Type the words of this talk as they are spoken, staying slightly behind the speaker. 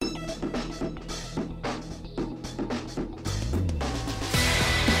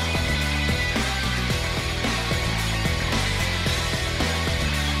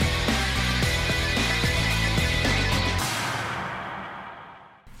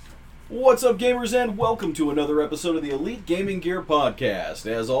What's up, gamers, and welcome to another episode of the Elite Gaming Gear Podcast.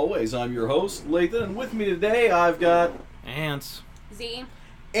 As always, I'm your host, Lathan, and with me today I've got... Ants. Z.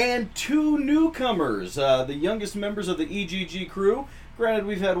 And two newcomers, the youngest members of the EGG crew. Granted,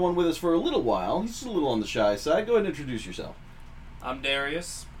 we've had one with us for a little while. He's a little on the shy side. Go ahead and introduce yourself. I'm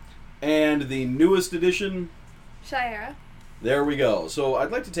Darius. And the newest addition... Shira. There we go. So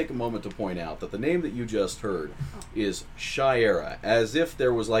I'd like to take a moment to point out that the name that you just heard is Shira, as if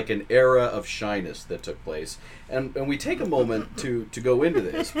there was like an era of shyness that took place. And we take a moment to go into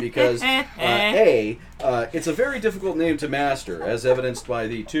this because, it's a very difficult name to master, as evidenced by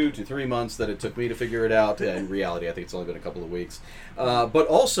the 2 to 3 months that it took me to figure it out. In reality, I think it's only been a couple of weeks. But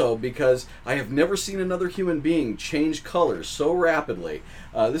also because I have never seen another human being change colors so rapidly.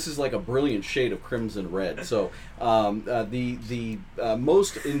 This is like a brilliant shade of crimson red. So the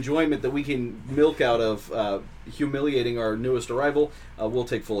most enjoyment that we can milk out of humiliating our newest arrival, we'll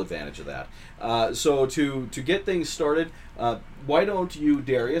take full advantage of that. So to get things started, why don't you,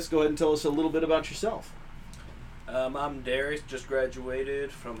 Darius, go ahead and tell us a little bit about yourself? I'm Darius, just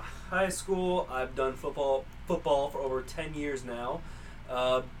graduated from high school. I've done football for over 10 years now.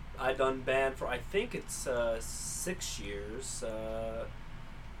 I've done band for, I think it's 6 years.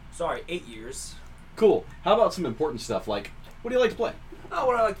 8 years. Cool. How about some important stuff, like, what do you like to play? Oh,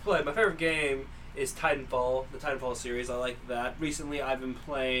 what I like to play? My favorite game is Titanfall, the Titanfall series. I like that. Recently, I've been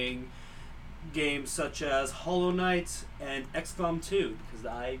playing games such as Hollow Knight and XCOM 2, because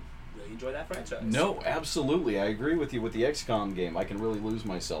I really enjoy that franchise. No, absolutely. I agree with you with the XCOM game. I can really lose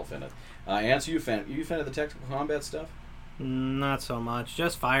myself in it. Answer, you a fan of the tactical combat stuff? Not so much.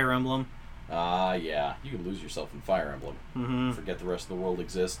 Just Fire Emblem. Yeah. You can lose yourself in Fire Emblem. Mm-hmm. Forget the rest of the world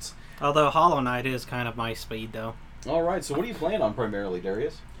exists. Although Hollow Knight is kind of my speed, though. All right, so what are you playing on primarily,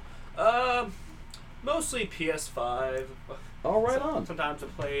 Darius? Mostly PS5. All right, on. Sometimes I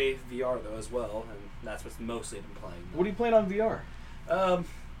play VR, though, as well, and that's what's mostly been playing. What are you playing on VR?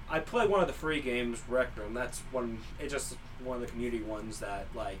 I play one of the free games, Rec Room. It's just one of the community ones that,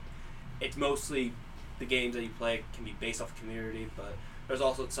 like, it's mostly the games that you play can be based off community, but there's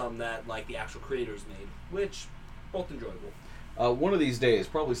also some that, like, the actual creators made, which, both enjoyable. One of these days,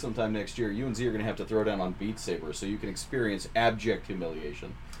 probably sometime next year, you and Z are going to have to throw down on Beat Saber so you can experience abject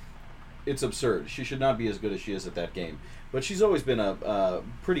humiliation. It's absurd. She should not be as good as she is at that game. But she's always been a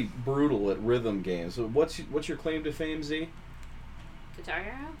pretty brutal at rhythm games. So what's your claim to fame, Z? Guitar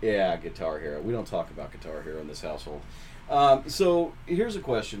Hero? Yeah, Guitar Hero. We don't talk about Guitar Hero in this household. So here's a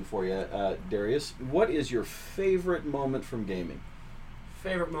question for you, Darius. What is your favorite moment from gaming?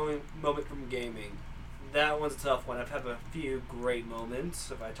 Favorite moment from gaming? That one's a tough one. I've had a few great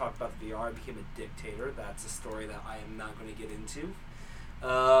moments. If I talk about the VR, I became a dictator. That's a story that I am not going to get into.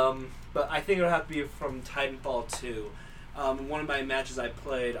 But I think it'll have to be from Titanfall 2. In one of my matches I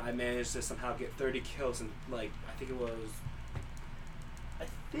played, I managed to somehow get 30 kills and, like, I think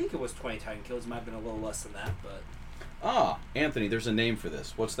it was 20 Titan kills. It might have been a little less than that, but... Anthony, there's a name for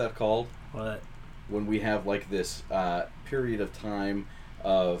this. What's that called? What? When we have, like, this period of time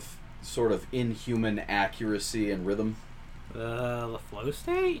of sort of inhuman accuracy and rhythm. The flow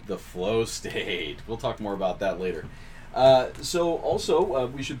state? The flow state. We'll talk more about that later. So also,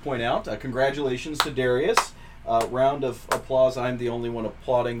 we should point out, congratulations to Darius. Round of applause. I'm the only one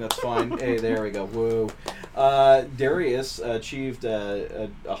applauding. That's fine. Hey, there we go. Woo. Darius achieved a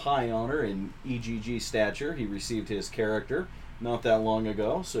high honor in EGG stature. He received his character not that long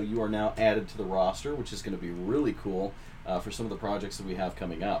ago, so you are now added to the roster, which is going to be really cool for some of the projects that we have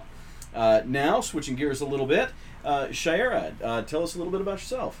coming up. Now, switching gears a little bit, Shira, tell us a little bit about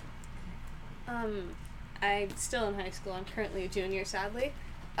yourself. I'm still in high school. I'm currently a junior, sadly.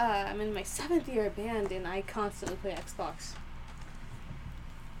 I'm in my 7th year of band, and I constantly play Xbox.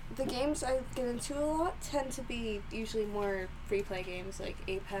 The games I get into a lot tend to be usually more free-play games like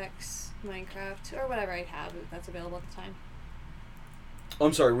Apex, Minecraft, or whatever I have that's available at the time.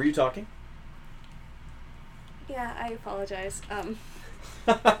 I'm sorry, were you talking? Yeah, I apologize.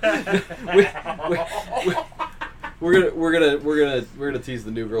 We're gonna tease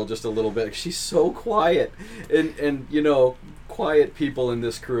the new girl just a little bit. She's so quiet, and you know, quiet people in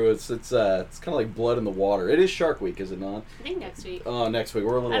this crew. It's kind of like blood in the water. It is Shark Week, is it not? I think next week. Oh, next week.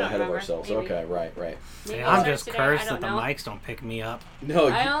 We're a little ahead remember. of ourselves. Maybe. Okay, right. Maybe I'm it just starts cursed today. that the I don't know. mics don't pick me up. No,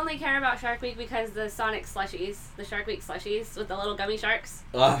 I only care about Shark Week because the Sonic slushies, the Shark Week slushies with the little gummy sharks.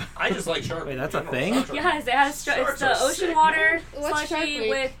 I just like Shark. Wait, that's a General thing? Shark. Yes, it has Sharks it's the are ocean sick, water man. slushie What's Shark Week?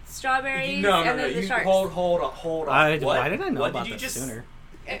 with strawberries No, and then the you sharks. hold on. Why What? did I know What about did you this just... sooner?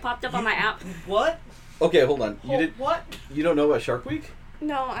 It popped up on my app. What? okay, hold on. What? You don't know about Shark Week?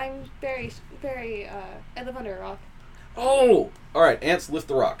 No, I'm very, I live under a rock. Oh, all right. Ants, lift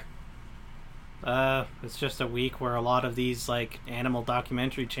the rock. It's just a week where a lot of these like animal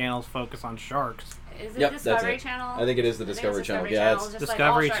documentary channels focus on sharks. Is it Yep, that's Discovery it. Channel? I think it is the I think Discovery it's Channel. Discovery Yeah, Channel, it's just like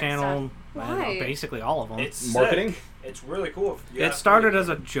Discovery all shark Channel, stuff. I don't know, Why? basically all of them. It's Marketing? sick. It's really cool. If you It ask started me. as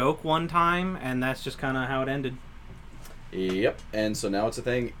a joke one time, and that's just kind of how it ended. Yep, and so now it's a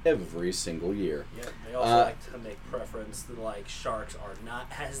thing every single year. Yeah, they also like to make preference that like sharks are not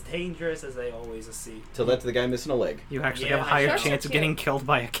as dangerous as they always assume. Till that to the guy missing a leg. You actually Yeah, have a higher sharks are chance of cute. getting killed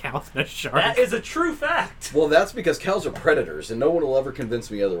by a cow than a shark. That is a true fact. Well, that's because cows are predators, and no one will ever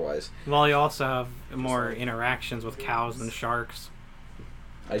convince me otherwise. Well, you also have more interactions with cows than sharks.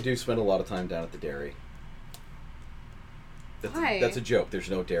 I do spend a lot of time down at the dairy. Why? That's a joke.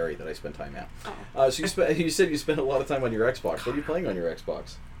 There's no dairy that I spend time at. Oh. So you said you spend a lot of time on your Xbox. What are you playing on your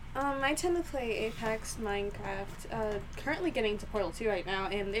Xbox? I tend to play Apex, Minecraft. Currently getting to Portal 2 right now,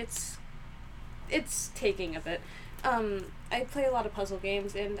 and it's taking a bit. I play a lot of puzzle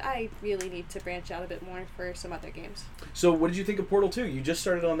games, and I really need to branch out a bit more for some other games. So what did you think of Portal 2? You just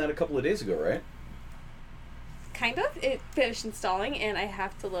started on that a couple of days ago, right? Kind of. It finished installing, and I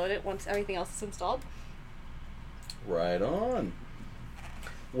have to load it once everything else is installed. Right on.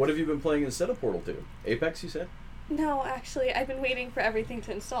 What have you been playing instead of Portal 2? Apex, you said? No, actually, I've been waiting for everything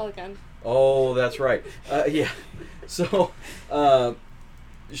to install again. Oh, that's right. Yeah. So,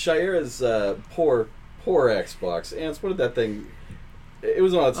 Shira's poor Xbox. Ants, what did that thing... It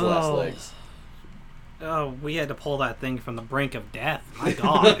was on its last Oh. legs. Oh, we had to pull that thing from the brink of death. My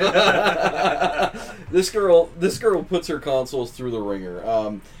God. This girl puts her consoles through the ringer.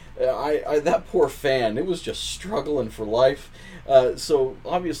 That poor fan, it was just struggling for life. So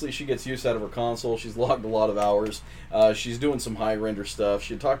obviously she gets use out of her console. She's logged a lot of hours. She's doing some high render stuff.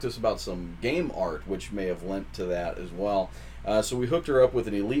 She talked to us about some game art, which may have lent to that as well. So we hooked her up with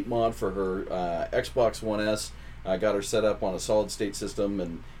an Elite mod for her Xbox One S. Got her set up on a solid state system,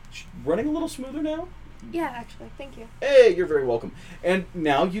 and she's running a little smoother now. Yeah, actually, thank you. Hey, you're very welcome. And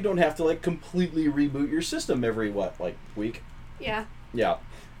now you don't have to like completely reboot your system every week? Yeah. Yeah.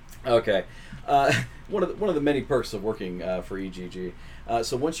 Okay. One of the many perks of working for EGG.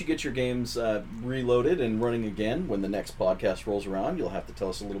 So once you get your games reloaded and running again, when the next podcast rolls around, you'll have to tell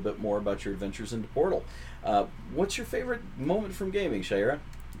us a little bit more about your adventures into Portal. What's your favorite moment from gaming, Shira?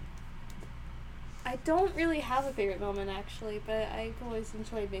 I don't really have a favorite moment, actually, but I've always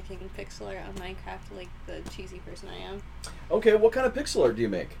enjoyed making pixel art on Minecraft, like the cheesy person I am. Okay, what kind of pixel art do you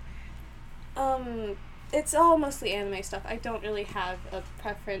make? It's all mostly anime stuff. I don't really have a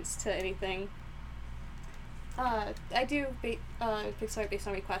preference to anything. I do pixel art based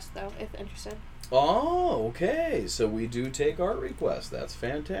on request, though, if interested. Oh, okay. So we do take art requests. That's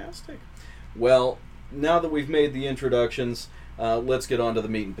fantastic. Well, now that we've made the introductions, let's get on to the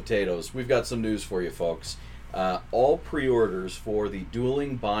meat and potatoes. We've got some news for you, folks. All pre-orders for the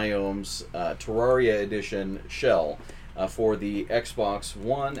Dueling Biomes Terraria Edition shell for the Xbox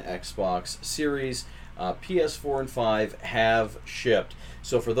One, Xbox Series, PS4 and 5 have shipped.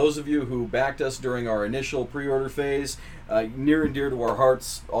 So for those of you who backed us during our initial pre-order phase, near and dear to our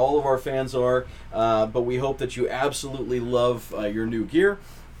hearts, all of our fans are, but we hope that you absolutely love your new gear.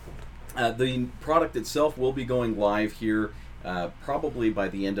 The product itself will be going live here probably by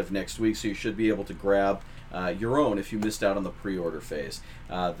the end of next week, so you should be able to grab your own if you missed out on the pre-order phase.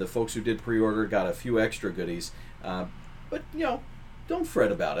 The folks who did pre-order got a few extra goodies, but don't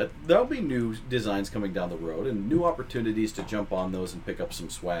fret about it. There'll be new designs coming down the road and new opportunities to jump on those and pick up some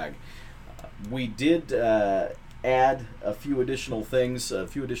swag. We did add a few additional things, a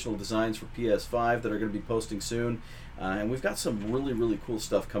few additional designs for PS5 that are going to be posting soon. And we've got some really, really cool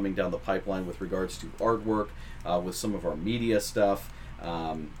stuff coming down the pipeline with regards to artwork, with some of our media stuff,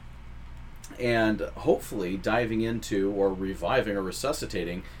 and hopefully diving into or reviving or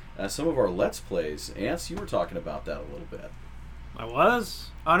resuscitating some of our Let's Plays. Ants, you were talking about that a little bit. I was?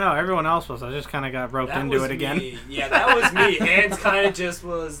 Oh no, everyone else was. I just kind of got roped That into was it again. me. Yeah, that was me. Hans kind of just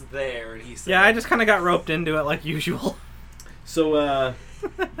was there, and he said, Yeah, I just kind of got roped into it like usual. So,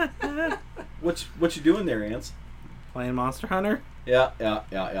 what you doing there, Ants? Playing Monster Hunter. Yeah.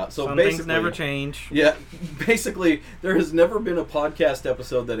 So Some basically, things never change. Yeah, basically, there has never been a podcast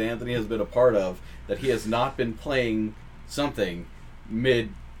episode that Anthony has been a part of that he has not been playing something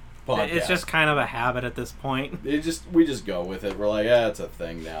mid-podcast. It's just kind of a habit at this point. We just go with it. We're like, it's a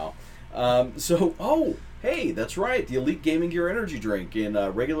thing now. Hey, that's right. The Elite Gaming Gear Energy Drink in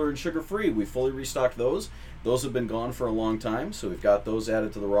regular and sugar-free. We fully restocked those. Those have been gone for a long time, so we've got those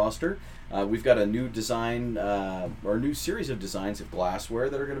added to the roster. We've got a new design, or a new series of designs of glassware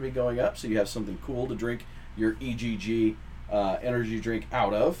that are going to be going up, so you have something cool to drink your EGG energy drink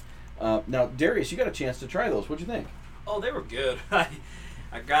out of. Now, Darius, you got a chance to try those. What'd you think? "Oh, they were good."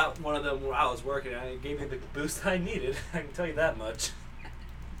 I got one of them while I was working, and it gave me the boost I needed. I can tell you that much.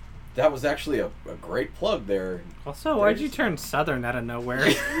 That was actually a great plug there. Also, why'd you turn Southern out of nowhere?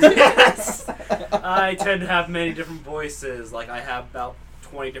 Yes! I tend to have many different voices. Like, I have about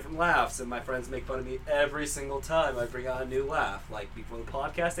 20 different laughs, and my friends make fun of me every single time I bring out a new laugh. Like, before the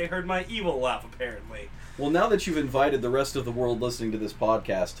podcast, they heard my evil laugh, apparently. Well, now that you've invited the rest of the world listening to this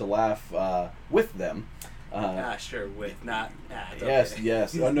podcast to laugh with them. Sure, with, not at. Okay. Yes,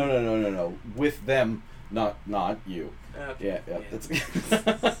 yes. Oh, no. With them, not you. Okay. Yeah.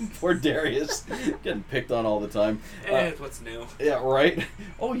 That's poor Darius, getting picked on all the time. It's what's new. Yeah, right.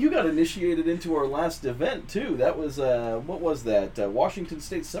 Oh, you got initiated into our last event too. That was what was that? Washington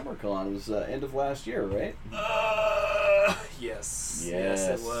State SummerCon. It was end of last year, right? Yes. Yes.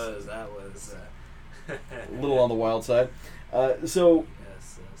 Yes, it was. That was a little on the wild side. So,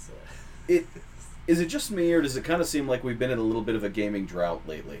 is it just me, or does it kind of seem like we've been in a little bit of a gaming drought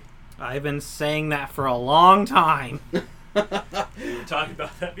lately? I've been saying that for a long time. We were talking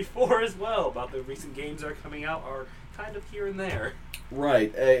about that before as well, about the recent games that are coming out are kind of here and there.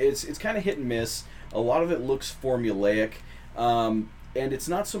 Right. It's kind of hit and miss. A lot of it looks formulaic. And it's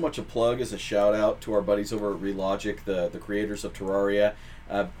not so much a plug as a shout out to our buddies over at Relogic, the creators of Terraria.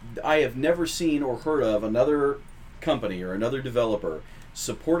 I have never seen or heard of another company or another developer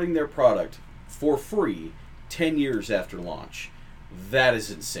supporting their product for free 10 years after launch. That is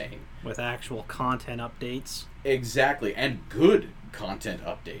insane. With actual content updates. Exactly, and good content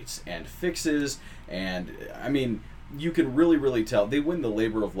updates and fixes, and I mean, you can really tell. They win the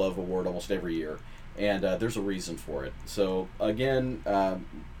Labor of Love award almost every year, and there's a reason for it. So again,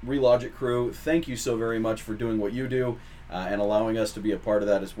 Relogic crew, thank you so very much for doing what you do and allowing us to be a part of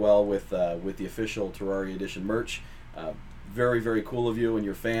that as well with the official Terraria Edition merch. Very cool of you, and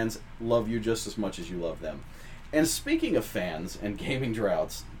your fans love you just as much as you love them. And speaking of fans and gaming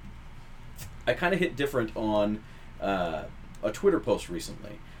droughts, I kind of hit different on a Twitter post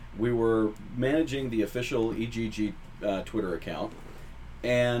recently. We were managing the official EGG Twitter account,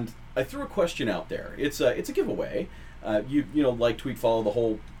 and I threw a question out there. It's a giveaway. You know, like, tweet,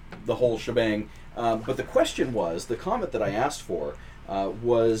 follow, the whole shebang. But the question was, the comment that I asked for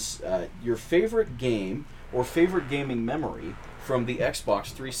was your favorite game or favorite gaming memory from the Xbox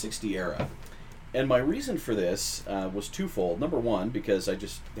 360 era. And my reason for this was twofold. Number one, because I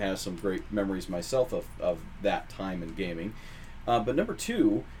just have some great memories myself of that time in gaming. But number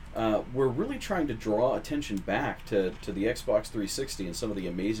two, we're really trying to draw attention back to the Xbox 360 and some of the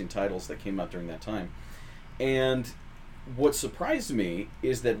amazing titles that came out during that time. And what surprised me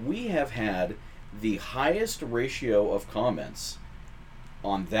is that we have had the highest ratio of comments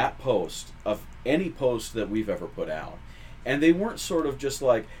on that post of any post that we've ever put out. And they weren't sort of just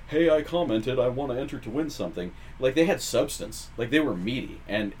like, hey, I commented, I want to enter to win something. Like, they had substance. Like, they were meaty,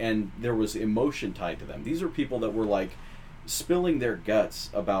 and there was emotion tied to them. These are people that were, like, spilling their guts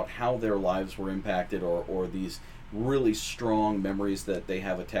about how their lives were impacted, or these really strong memories that they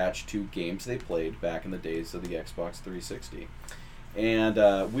have attached to games they played back in the days of the Xbox 360.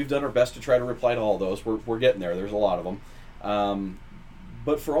 And we've done our best to try to reply to all those. We're getting there. There's a lot of them.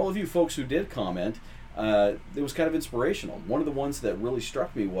 But for all of you folks who did comment, it was kind of inspirational. One of the ones that really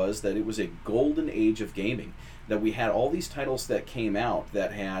struck me was that it was a golden age of gaming, that we had all these titles that came out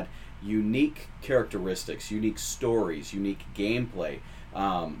that had unique characteristics, unique stories, unique gameplay,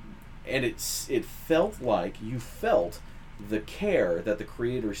 and it felt like you felt the care that the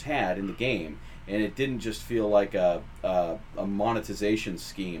creators had in the game, and it didn't just feel like a monetization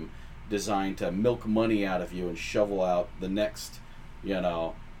scheme designed to milk money out of you and shovel out the next,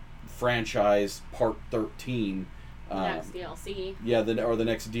 franchise part 13. Next DLC. Yeah, or the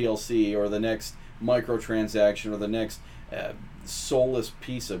next DLC, or the next microtransaction, or the next soulless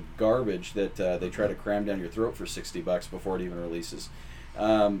piece of garbage that they try to cram down your throat for $60 before it even releases.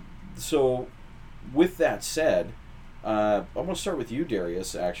 So, with that said, I'm going to start with you,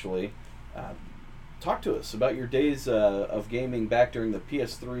 Darius, actually. Talk to us about your days of gaming back during the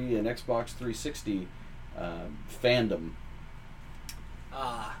PS3 and Xbox 360 fandom.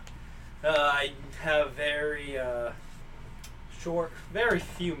 I have very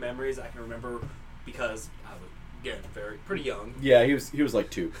few memories I can remember because I was, again, pretty young. Yeah, he was like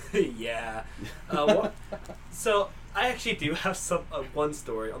 2. Yeah. So I actually do have one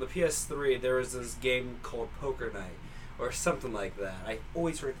story. On the PS3, there was this game called Poker Night, or something like that. I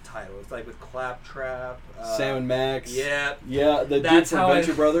always forget the title. It's like with Claptrap. Sam and Max. Yeah. Yeah, the dude from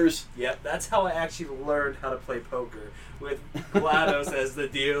Venture Brothers. Yep, that's how I actually learned how to play poker. With GLaDOS as the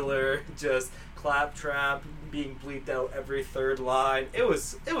dealer, just Claptrap being bleeped out every third line. It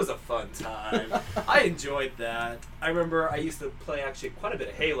was a fun time. I enjoyed that. I remember I used to play actually quite a bit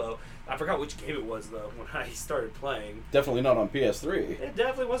of Halo. I forgot which game it was though when I started playing. Definitely not on PS3. It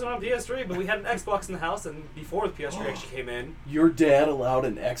definitely wasn't on PS3, but we had an Xbox in the house, and before the PS3 actually came in. Your dad allowed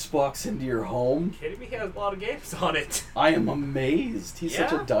an Xbox into your home? Kidding me? He has a lot of games on it. I am amazed. He's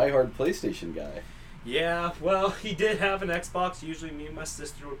such a Yeah. diehard PlayStation guy. Yeah, well, he did have an Xbox. Usually me and my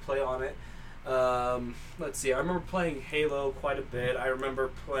sister would play on it. Let's see, I remember playing Halo quite a bit. I remember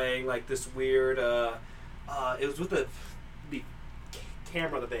playing like this weird, it was with the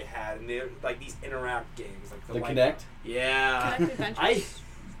camera that they had, and they're like these interact games. Like The Kinect? Yeah. Kinect Adventures.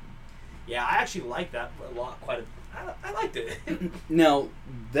 I actually liked that a lot, I liked it. Now,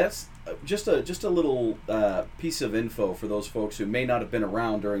 that's just a little piece of info for those folks who may not have been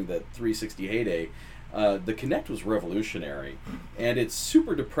around during the 360 heyday. The Kinect was revolutionary, and it's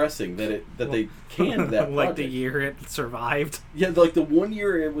super depressing that they canned that project. Like the year it survived. Yeah, like the 1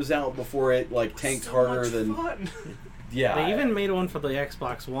 year it was out before it like tanked So harder much than fun. yeah. They even made one for the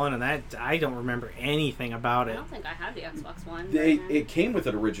Xbox One, and that I don't remember anything about I it. don't think I had the Xbox One. It came with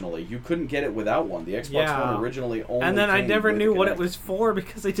it originally. You couldn't get it without one. The Xbox Yeah. One originally only. And then I came never with knew the what Kinect. it was for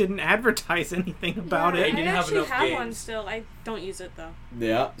because they didn't advertise anything about Yeah, it. didn't I have actually enough have one games. still. I don't use it though.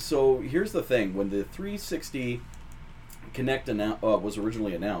 Yeah. So here's the thing: when the 360 Kinect was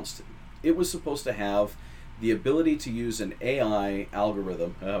originally announced, it was supposed to have the ability to use an AI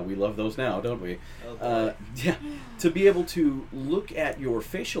algorithm. We love those now, don't we? Yeah. To be able to look at your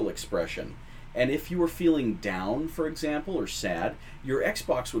facial expression, and if you were feeling down, for example, or sad, your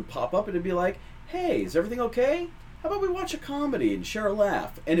Xbox would pop up and it'd be like, "Hey, is everything okay? How about we watch a comedy and share a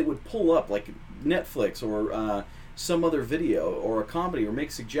laugh?" And it would pull up like Netflix or some other video or a comedy or make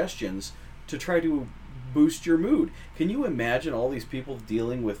suggestions to try to boost your mood. Can you imagine all these people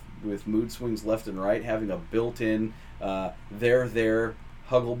dealing with mood swings left and right, having a built-in there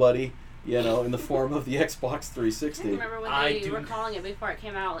Huggle Buddy, in the form of the Xbox I 360? can't remember what I they do- were calling it before it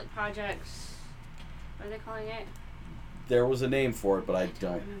came out, like Projects. What are they calling it? There was a name for it, but I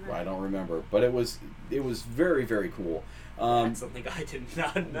don't don't remember. But it was very, very cool. That's something I did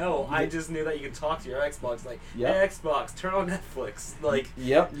not know. I just knew that you could talk to your Xbox, like, Yep. hey, Xbox, turn on Netflix. Like,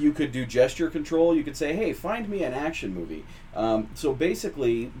 Yep, you could do gesture control. You could say, "Hey, find me an action movie." So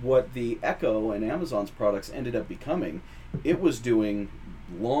basically, what the Echo and Amazon's products ended up becoming, it was doing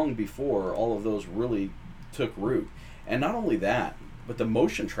long before all of those really took root. And not only that, but the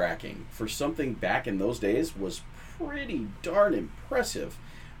motion tracking for something back in those days was pretty darn impressive.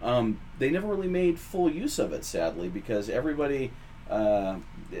 They never really made full use of it, sadly, because everybody,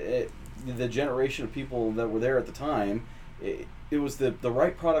 the generation of people that were there at the time, it was the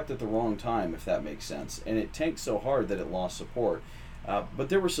right product at the wrong time, if that makes sense. And it tanked so hard that it lost support. But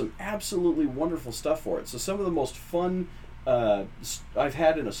there was some absolutely wonderful stuff for it. So some of the most fun I've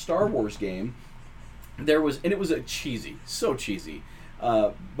had in a Star Wars game, and it was so cheesy.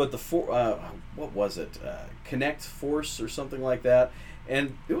 But what was it? Kinect Force or something like that.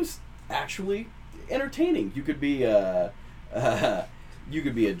 And it was actually entertaining. You could be a Jedi.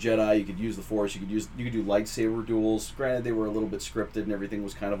 You could use the Force. You could do lightsaber duels. Granted, they were a little bit scripted and everything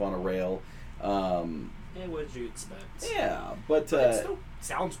was kind of on a rail. what would you expect? Yeah, but It still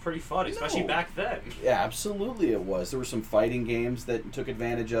sounds pretty fun, especially No. back then. yeah, absolutely it was. There were some fighting games that took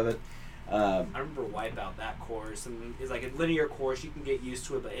advantage of it. I remember Wipeout, that course, and it's like a linear course. You can get used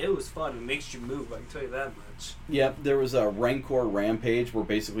to it, but it was fun. It makes you move. I can tell you that much. Yep, there was a Rancor Rampage where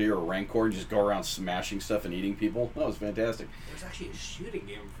basically you're a Rancor and just go around smashing stuff and eating people. That was fantastic. There's actually a shooting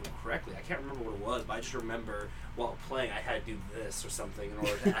game, if I remember correctly. I can't remember what it was, but I just remember while playing, I had to do this or something in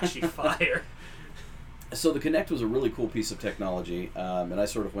order to actually fire. So the Kinect was a really cool piece of technology, and I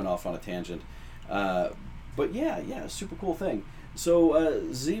sort of went off on a tangent. But yeah, super cool thing.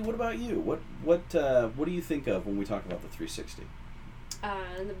 So Z, what about you? What do you think of when we talk about the 360?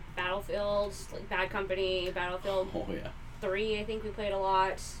 The Battlefield, like Bad Company, Battlefield Oh yeah. 3, I think we played a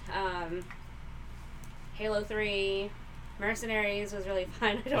lot. Halo 3, Mercenaries was really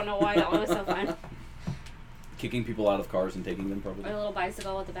fun. I don't know why that one was so fun. Kicking people out of cars and taking them, Or probably. the little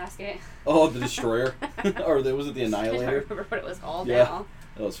bicycle with the basket. Oh, the Destroyer, or was it the I don't Annihilator? remember what it was called Yeah. now.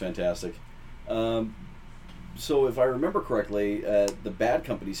 That was fantastic. So if I remember correctly, the Bad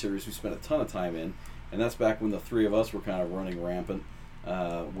Company series we spent a ton of time in, and that's back when the three of us were kind of running rampant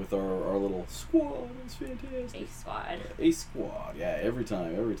with our little squad. It was fantastic. Ace Squad. A squad, yeah, every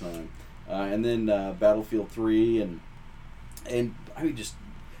time. And then Battlefield 3, and I mean, just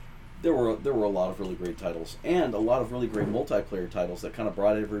there were a lot of really great titles, and a lot of really great multiplayer titles that kind of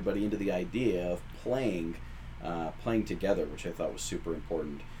brought everybody into the idea of playing together, which I thought was super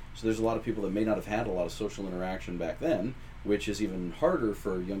important. So there's a lot of people that may not have had a lot of social interaction back then, which is even harder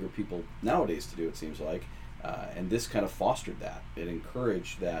for younger people nowadays to do, it seems like. And this kind of fostered that. It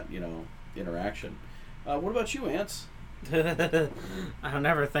encouraged that, interaction. What about you, Ants? I don't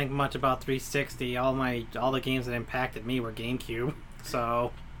ever think much about 360. All the games that impacted me were GameCube.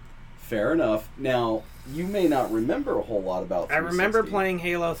 So Fair enough. Now, you may not remember a whole lot about 360. I remember playing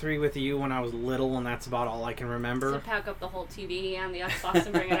Halo 3 with you when I was little, and that's about all I can To remember. pack up the whole TV and the Xbox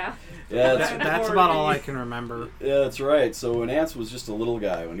and bring it out. Yeah, That's about all I can remember. Yeah, that's right. So when Ants was just a little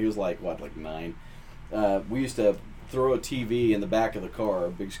guy, when he was like 9, we used to throw a TV in the back of the car, a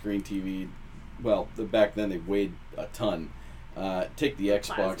big screen TV. Well, back then they weighed a ton. Take the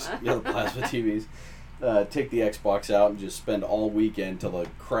Xbox, Plasma. the plasma TVs. Take the Xbox out and just spend all weekend till the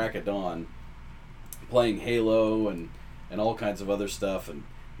crack of dawn playing Halo and all kinds of other stuff. And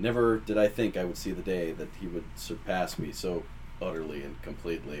never did I think I would see the day that he would surpass me so utterly and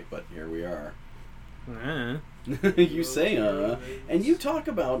completely. But here we are. You say, and you talk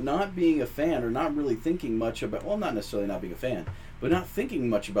about not being a fan or not really thinking much about, well, not necessarily not being a fan, but not thinking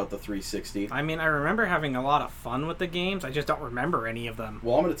much about the 360. I mean, I remember having a lot of fun with the games. I just don't remember any of them.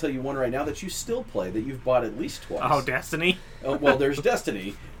 Well, I'm going to tell you one right now that you still play, that you've bought at least twice. Oh, Destiny? Well, there's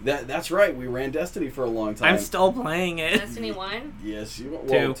Destiny. That's right. We ran Destiny for a long time. I'm still playing it. Destiny 1? Yes, you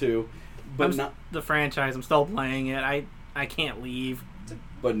well, two. But not the franchise. I'm still playing it. I can't leave.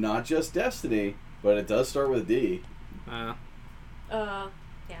 But not just Destiny. But it does start with a D. Yeah.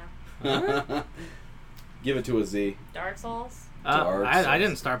 Give it to a Z. Dark Souls? Dark I Souls.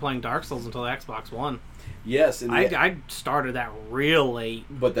 didn't start playing Dark Souls until Xbox One. Yes, and I started that real late.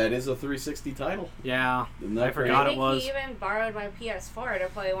 but that is a 360 title. Yeah, Isn't that I crazy? forgot I it think was. he even borrowed my PS4 to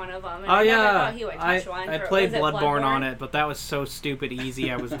play one of them. And Oh I never yeah, thought he would touch one. I for- played was it Bloodborne on it, but that was so stupid easy.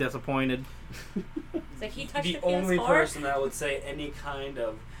 I was disappointed. It's like he touched The the only PS4? person that would say any kind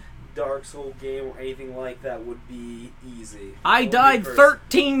of Dark Soul game or anything like that would be easy. I Only died person.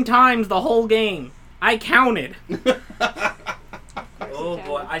 13 times the whole game. I counted. Oh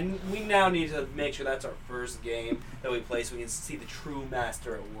boy, we now need to make sure that's our first game that we play so we can see the true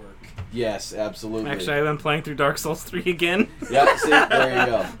master at work. Yes, absolutely. Actually, I've been playing through Dark Souls 3 again. Yeah, see, there you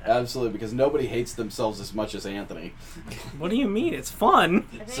go. Absolutely, because nobody hates themselves as much as Anthony. What do you mean? It's fun.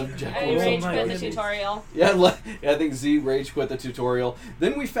 I think Subjective. I rage Oh my quit the goodness. tutorial. Yeah, I think Z rage quit the tutorial.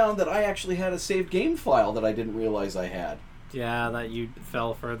 Then we found that I actually had a saved game file that I didn't realize I had. Yeah, that you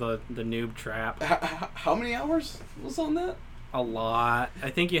fell for the noob trap. How many hours was on that? A lot. I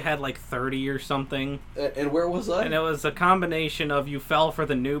think you had like 30 or something. And where was I? And it was a combination of you fell for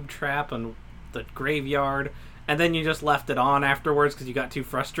the noob trap and the graveyard, and then you just left it on afterwards because you got too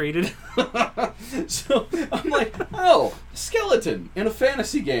frustrated. So I'm like, oh, skeleton in a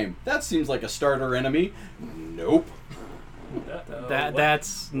fantasy game. That seems like a starter enemy. Nope.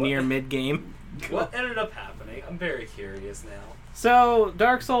 That's near mid-game. What ended up happening? I'm very curious now. So,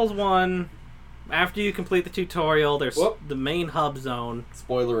 Dark Souls 1, after you complete the tutorial, there's Whoop. the main hub zone.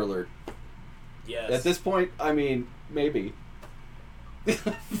 Spoiler alert. Yes. At this point, I mean, maybe. It's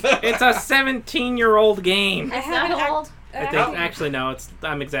a 17-year-old game. It's haven't that old? I think, actually, no,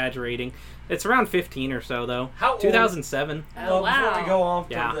 I'm exaggerating. It's around 15 or so, though. How old- 2007. Oh, Before wow. we go on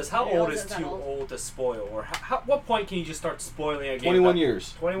from Yeah. this, how I old wasn't is that too old. old to spoil? Or what point can you just start spoiling a game? 21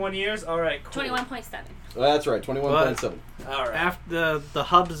 years. 21 years? Alright, cool. 21.7. That's right, 21.7. Alright. After the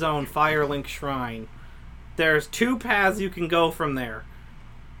hub zone Firelink Shrine, there's 2 paths you can go from there.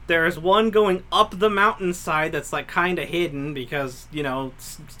 There's one going up the mountainside that's like kind of hidden because,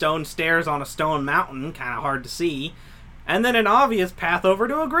 stone stairs on a stone mountain, kind of hard to see. And then an obvious path over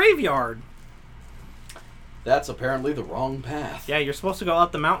to a graveyard. That's apparently the wrong path. Yeah, you're supposed to go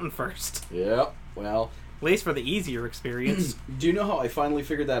up the mountain first. Yep. Well, At least for the easier experience. do you know how I finally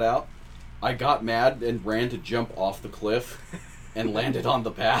figured that out? I got mad and ran to jump off the cliff and landed on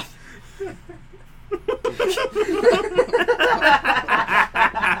the path.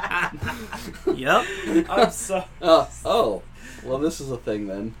 Yep. I'm so. Oh. Well, this is a thing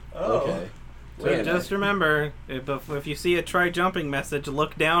then. Oh. Okay. So Wait a just remember, if you see a try jumping message,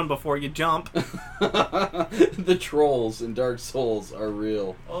 look down before you jump. The trolls in Dark Souls are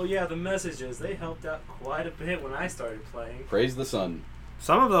real. Oh yeah, the messages, they helped out quite a bit when I started playing. Praise the sun.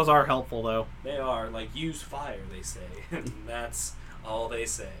 Some of those are helpful, though. They are, like, use fire, they say. And that's all they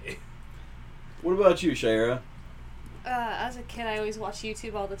say. What about you, Shaira? As a kid, I always watched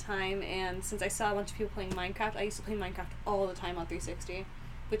YouTube all the time, and since I saw a bunch of people playing Minecraft, I used to play Minecraft all the time on 360,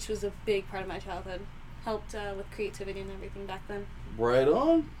 which was a big part of my childhood. Helped with creativity and everything back then. Right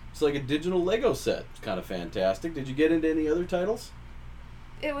on. It's like a digital Lego set. It's kind of fantastic. Did you get into any other titles?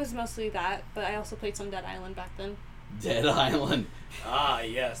 It was mostly that, but I also played some Dead Island back then. Dead Island. Ah,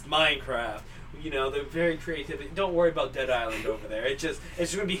 yes, Minecraft. You know, they're very creative. Don't worry about Dead Island over there. It's just going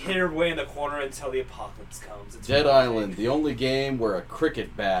to be hidden away in the corner until the apocalypse comes. It's Dead fine. Island, the only game where a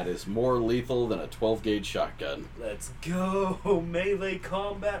cricket bat is more lethal than a 12-gauge shotgun. Let's go. Melee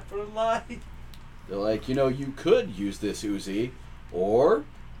combat for life. They're like, you could use this Uzi, or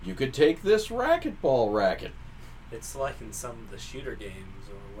you could take this racquetball racket. It's like in some of the shooter games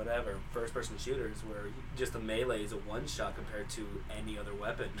or whatever, first-person shooters, where just the melee is a one-shot compared to any other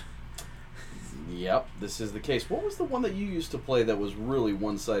weapon. Yep, this is the case. What was the one that you used to play that was really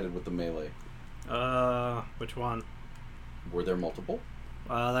one-sided with the melee? Which one? Were there multiple?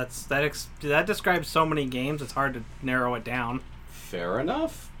 That describes so many games. It's hard to narrow it down. Fair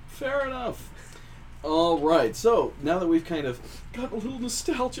enough. Fair enough. All right. So now that we've kind of got a little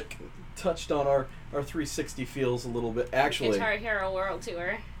nostalgic, touched on our 360 feels a little bit. Actually, Guitar Hero World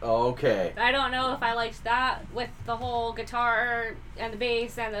Tour. okay. I don't know if I liked that with the whole guitar and the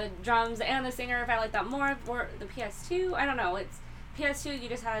bass and the drums and the singer. If I liked that more, or the PS2. I don't know. It's PS2. You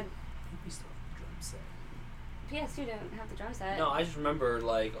just had We still have the drum set. PS2 didn't have the drum set. No, I just remember,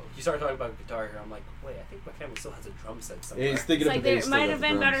 like, you started talking about Guitar Hero. I'm like, wait, I think my family still has a drum set somewhere. He's thinking It's of like the there bass might still have with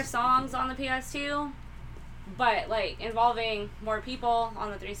been the better drums. songs on the PS2, but like involving more people on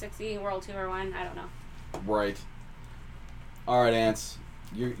the 360 World Tour one. I don't know. Right. All right, Ants.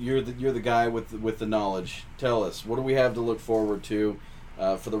 You're the guy with the knowledge. Tell us, what do we have to look forward to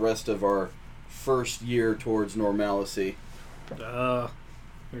for the rest of our first year towards normalcy?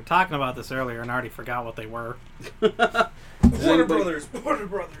 We were talking about this earlier and I already forgot what they were. Warner Brothers.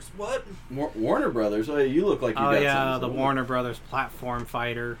 What? Warner Brothers. Oh, you look like you Oh got yeah, the something. Warner Brothers platform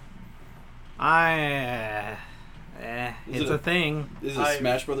fighter. It's a thing. Is it a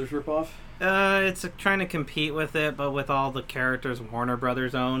Smash Brothers ripoff? It's trying to compete with it, but with all the characters Warner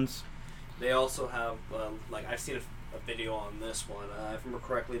Brothers owns. They also have, like, I've seen a video on this one. If I remember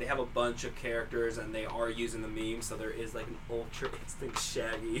correctly, they have a bunch of characters, and they are using the memes, so there is, like, an Ultra Instinct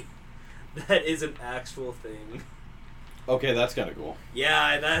Shaggy. That is an actual thing. Okay, that's kind of cool.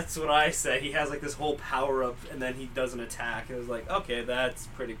 Yeah, that's what I said. He has, like, this whole power-up, and then he does an attack. It was like, okay, that's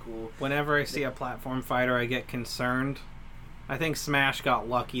pretty cool. Whenever I see a platform fighter, I get concerned. I think Smash got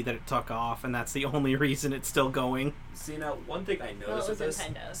lucky that it took off, and that's the only reason it's still going. See, now, one thing I noticed Well, it was with this...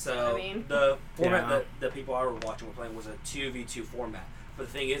 Nintendo, So, I mean. the format Yeah. that the people I were watching were playing was a 2v2 format. But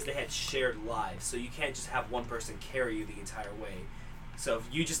the thing is, they had shared lives, so you can't just have one person carry you the entire way. So if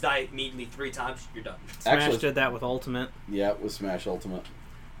you just die immediately 3 times, you're done. Smash Actually- did that with Ultimate, Yeah, it was Smash Ultimate.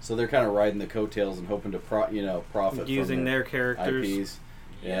 So they're kind of riding the coattails and hoping to profit using from their characters. IPs.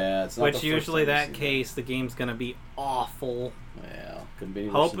 Yeah, it's not the Which first usually time we've that seen case, the game's gonna be awful. Well, couldn't be.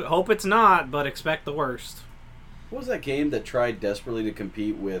 Hope it's not, but expect the worst. What was that game that tried desperately to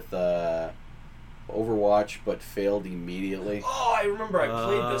compete with Overwatch but failed immediately? Oh, I remember I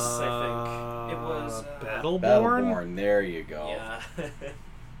played this, I think. It was... Battleborn. Battleborn. There you go. Yeah.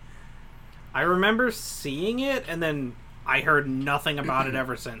 I remember seeing it, and then I heard nothing about it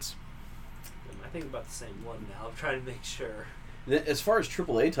ever since. I think about the same one now. I'm trying to make sure. As far as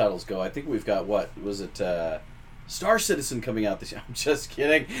AAA titles go, I think we've got what was it? Star Citizen coming out this year. I'm just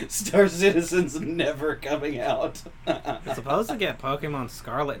kidding. Star Citizen's never coming out. It's supposed to get Pokemon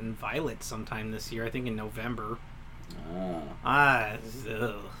Scarlet and Violet sometime this year. I think in November. Ugh.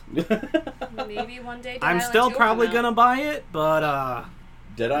 Maybe one day. Dead I'm Island still 2 will probably come out. gonna buy it, but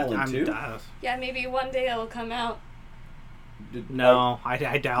Dead Island I'm 2? Yeah, maybe one day it'll come out. no,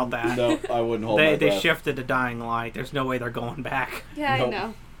 I doubt that. No, I wouldn't hold my They breath. shifted to Dying Light. There's no way they're going back. Yeah, Nope. I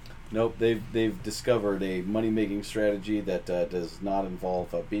know. Nope, they've discovered a money-making strategy that does not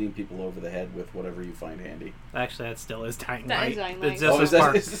involve beating people over the head with whatever you find handy. Actually, that still is Dying That Light. is Dying Light. It's just Oh, a is that-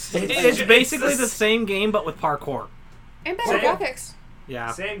 park- is it- It's basically It's the same game, but with parkour. And better Same. graphics.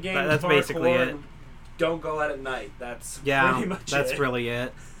 Yeah, Same game. that's parkour, basically it. Don't go out at night. That's Yeah, pretty much that's it. really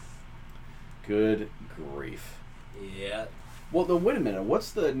it. Good grief. Yeah. Well, no, wait a minute.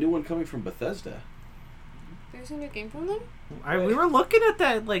 What's the new one coming from Bethesda? There's a new game from them? We were looking at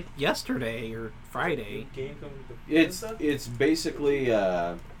that like yesterday or Friday. Game coming to It's Bethesda? basically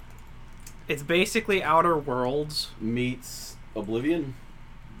It's basically Outer Worlds, meets Oblivion.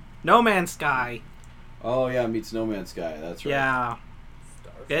 No Man's Sky. Oh yeah, meets No Man's Sky. That's right. Yeah,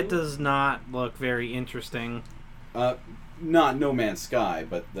 Starfield? it does not look very interesting. Not No Man's Sky,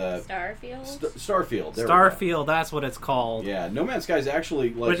 but the Starfield. Starfield. There we go. Starfield, that's what it's called. Yeah, No Man's Sky is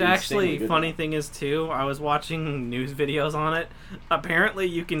actually like. Which actually, insanely good funny now. thing is too, I was watching news videos on it. Apparently,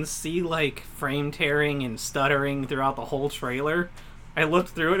 you can see like frame tearing and stuttering throughout the whole trailer. I looked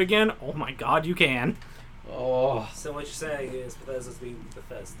through it again. Oh my god, you can. Oh, So what you're saying is Bethesda's being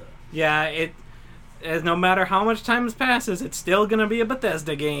Bethesda. Yeah, as no matter how much time passes, it's still gonna be a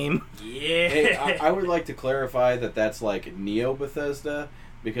Bethesda game. Yeah. Hey, I would like to clarify that that's like Neo Bethesda,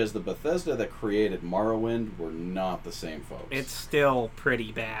 because the Bethesda that created Morrowind were not the same folks. It's still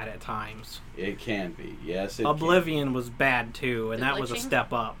pretty bad at times. It can be, yes. It Oblivion was bad too, and The that was a glitching?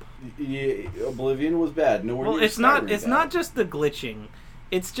 step up. Yeah, Oblivion was bad. Nowhere Well, near it's not. Skyrim It's bad. not just the glitching.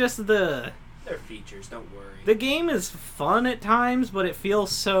 It's just They're features, don't worry. the game is fun at times, but it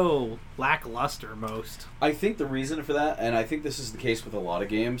feels so lackluster most. I think the reason for that, and I think this is the case with a lot of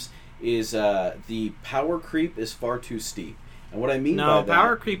games, is the power creep is far too steep. And what I mean by No, that,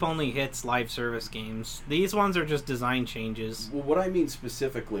 power creep only hits live service games. These ones are just design changes. well, what I mean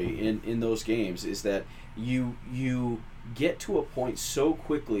specifically in those games is that you get to a point so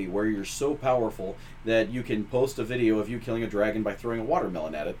quickly where you're so powerful that you can post a video of you killing a dragon by throwing a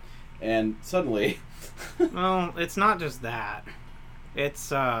watermelon at it, and suddenly Well, it's not just that.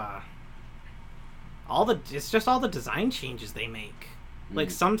 It's it's just all the design changes they make. Like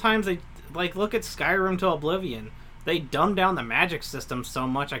sometimes they look at Skyrim to Oblivion. They dumbed down the magic system so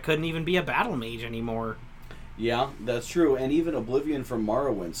much I couldn't even be a battle mage anymore. yeah, that's true. And even Oblivion from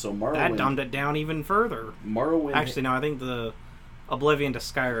Morrowind. So Morrowind, That dumbed it down even further. Morrowind Actually, no, I think the Oblivion to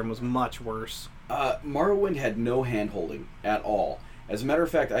Skyrim was much worse. Morrowind had no hand-holding at all. As a matter of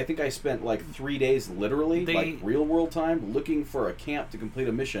fact, I think I spent like 3 days, literally, like real-world time, looking for a camp to complete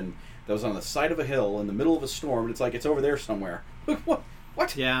a mission that was on the side of a hill in the middle of a storm, and it's like, it's over there somewhere.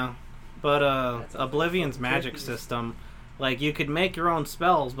 What? Yeah, but That's Oblivion's magic system, like you could make your own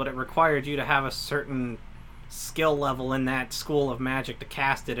spells, but it required you to have a certain skill level in that school of magic to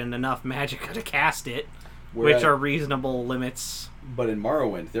cast it, and enough magic to cast it, which are reasonable limits. But in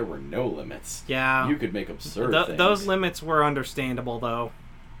Morrowind, there were no limits. Yeah, You could make absurd things. those limits were understandable though.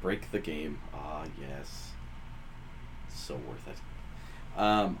 Break the game. Ah, yes. So worth it.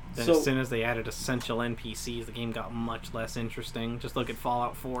 Then So, as soon as they added essential NPCs, the game got much less interesting. Just look at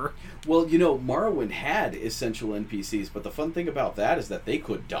Fallout 4. well, Morrowind had essential NPCs, but the fun thing about that is that they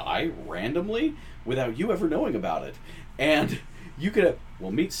could die randomly without you ever knowing about it. And you could have,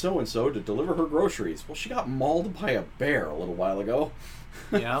 meet so-and-so to deliver her groceries. Well, she got mauled by a bear a little while ago.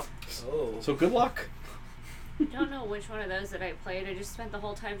 Yep. Oh. So good luck. I don't know which one of those that I played. I just spent the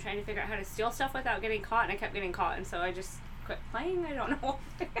whole time trying to figure out how to steal stuff without getting caught, and I kept getting caught, and so I just quit playing. I don't know.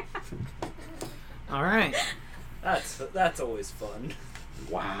 All right. That's always fun.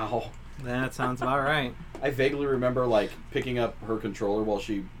 Wow. That sounds about right. I vaguely remember, like, picking up her controller while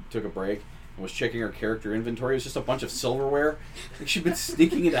she took a break and was checking her character inventory. It was just a bunch of silverware. Like, she'd been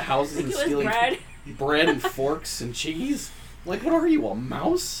sneaking into houses It and was stealing bread. bread and forks and cheese. Like, what are you, a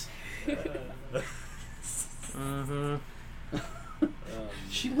mouse? Mm-hmm.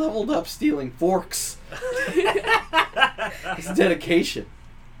 She leveled up stealing forks. It's dedication.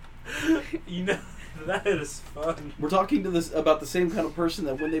 That is fun. We're talking about the same kind of person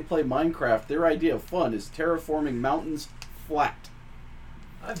that when they play Minecraft, their idea of fun is terraforming mountains flat.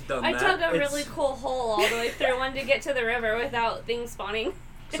 I've done I that. dug a It's- really cool hole all the way through one to get to the river without things spawning.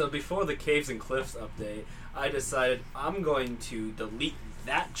 So before the Caves and Cliffs update, I decided I'm going to delete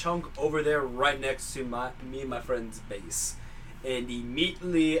that chunk over there right next to me and my friend's base. And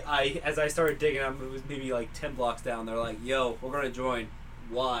immediately, as I started digging, it was maybe like 10 blocks down. They're like, "Yo, we're gonna join."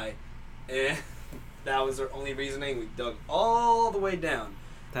 Why? And that was their only reasoning. We dug all the way down.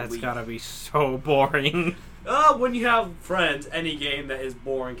 That's We- gotta be so boring. When you have friends, any game that is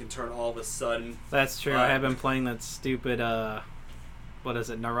boring can turn all of a sudden. That's true. I have been playing that stupid, what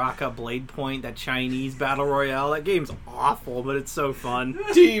is it, Naraka Blade Point, that Chinese battle royale. That game's awful, but it's so fun.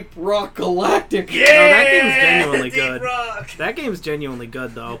 Deep Rock Galactic! No, that game's genuinely Deep good. Rock! That game's genuinely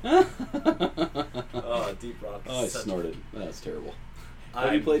good, though. Oh, Deep Rock. Oh, I Such- snorted. That's terrible. Have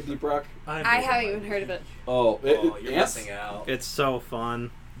I'm- you played Deep Rock? I'm I over haven't my even heard of it. Oh, Oh, you're Ants? missing out. It's so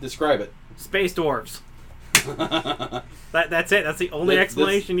fun. Describe it. Space dwarves. That's it. That's the only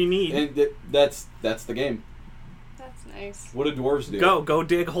explanation you need. And that's the game. That's nice. What do dwarves do? Go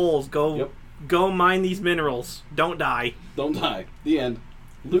dig holes. Go mine these minerals. Don't die. Don't die. The end.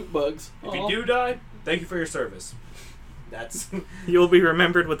 Loot bugs. If you do die, thank you for your service. That's You'll be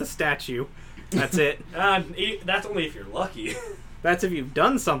remembered with a statue. That's it. that's only if you're lucky. That's if you've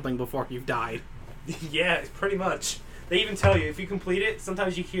done something before you've died. Yeah, pretty much. They even tell you if you complete it.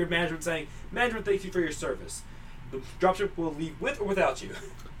 Sometimes you hear management saying, "Management thanks you for your service. The dropship will leave with or without you."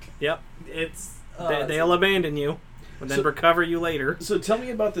 Yep. It's They'll abandon you, and then So- recover you later. So tell me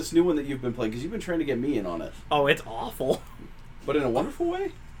about this new one that you've been playing, because you've been trying to get me in on it. Oh, it's awful. But in a wonderful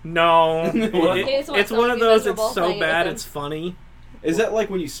way? No. It's It's one of those, it's so bad it's funny. Is that like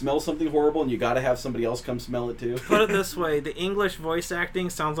when you smell something horrible and you got to have somebody else come smell it too? Put it this way, the English voice acting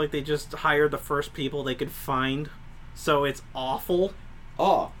sounds like they just hired the first people they could find, so it's awful.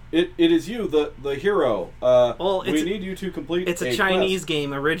 It is you, the hero. Well, we need you to complete. It's a Chinese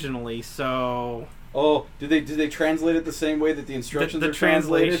game originally, so. Oh, did they translate it the same way that the instructions the are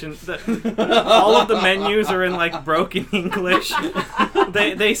translated? translation, all of the menus are in like broken English.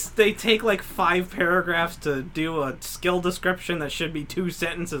 They take like 5 paragraphs to do a skill description that should be 2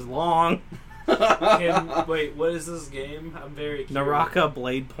 sentences long. Wait, what is this game? I'm very curious. Naraka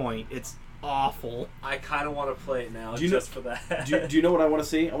Blade Point. It's awful. I kind of want to play it now for that. Do you know what I want to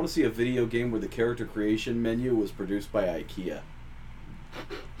see? I want to see a video game where the character creation menu was produced by IKEA.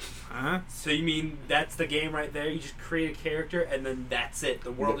 Huh? So you mean that's the game right there? You just create a character and then that's it.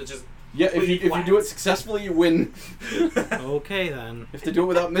 The world is just Yeah, if you do it successfully, you win. Okay then. You have to do it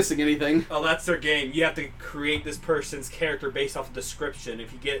without missing anything. Oh, that's their game. You have to create this person's character based off of description.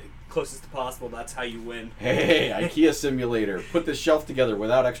 If you get closest to possible, that's how you win. Hey, IKEA simulator. Put this shelf together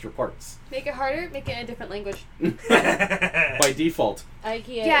without extra parts. Make it harder, make it in a different language. By default.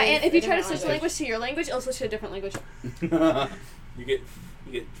 IKEA. Yeah, and if you try to switch switch the language to your language, it'll switch to a different language. You get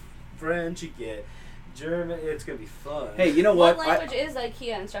French, you get German. It's gonna be fun. Hey, you know what? What language is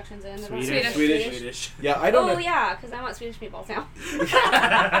IKEA instructions in? Swedish. Swedish. Yeah, I don't know. Oh yeah, because I want Swedish meatballs now.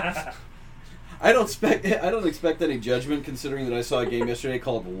 I don't expect any judgment considering that I saw a game yesterday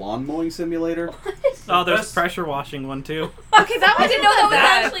called Lawn Mowing Simulator. Oh, there's best- pressure washing one too. Okay, that I wasn't didn't know that was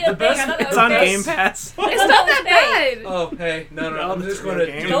bad. actually a The thing. I best- thought that It's was on big. Game Pass. It's not that bad. Oh, hey, no, I'm just going Real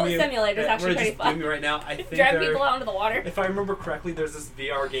to game. do Goat me. Simulator's I'm actually gonna pretty just fun. do me right now. I think Drag there- people out into the water. If I remember correctly, there's this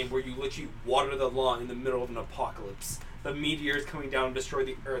VR game where you literally water the lawn in the middle of an apocalypse. The meteors coming down and destroy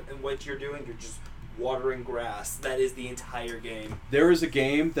the earth, and what you're doing, you're just watering grass. That is the entire game. There is a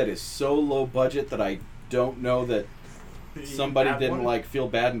game that is so low budget that I don't know that somebody Have didn't one? feel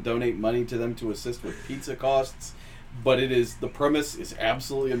bad and donate money to them to assist with pizza costs. But the premise is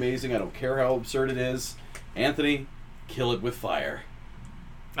absolutely amazing. I don't care how absurd it is. Anthony, kill it with fire.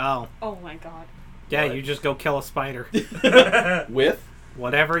 Oh, Oh my god. yeah, What? you just go kill a spider. With?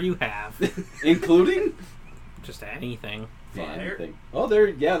 Whatever you have. Including? Just anything. Fire? Anything. Oh,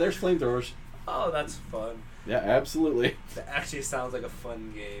 there's flamethrowers. Oh, that's fun. Yeah, absolutely. That actually sounds like a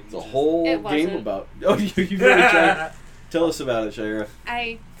fun game. It's a whole It game wasn't. about... Oh, you've already tried. Tell us about it, Shira.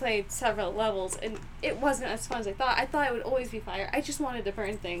 I played several levels, and it wasn't as fun as I thought. I thought it would always be fire. I just wanted to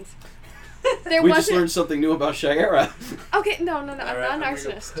burn things. There We just wasn't... learned something new about Shira. Okay, no, I'm All not right, an I'm gonna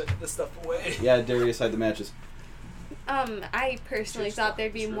arsonist. Put the stuff away. Yeah, Darius had the matches. I personally Sure, thought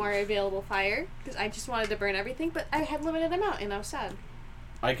there'd be sure. more available fire, because I just wanted to burn everything, but I had limited amount, and I was sad.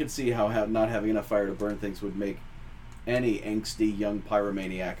 I could see how not having enough fire to burn things would make any angsty young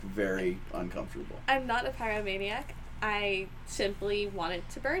pyromaniac very uncomfortable. I'm not a pyromaniac. I simply wanted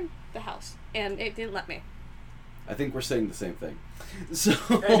to burn the house, and it didn't let me. I think we're saying the same thing. So,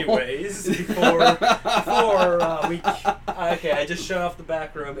 Anyways, before we okay, I just shut off the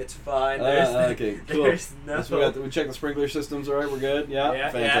back room. It's fine. There's okay, cool. There's no. So we checked the sprinkler systems. All right, we're good. Yeah, Yeah,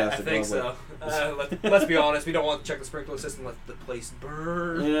 fantastic. I think lovely. so. Let's be honest. We don't want to check the sprinkler system. Let the place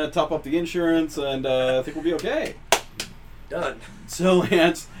burn. Yeah, top up the insurance, and I think we'll be okay. Done. So,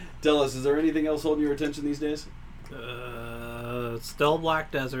 Lance, tell us, is there anything else holding your attention these days? Still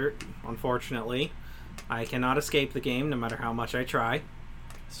Black Desert, unfortunately. I cannot escape the game no matter how much I try.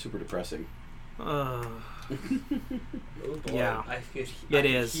 Super depressing. Uh, Oh boy. Yeah. I It could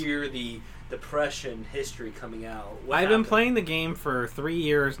is. hear the depression history coming out. What I've been happened? playing the game for 3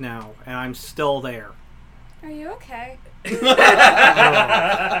 years now, and I'm still there. Are you okay?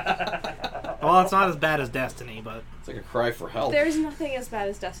 Well, it's not as bad as Destiny, but It's like a cry for help. There's nothing as bad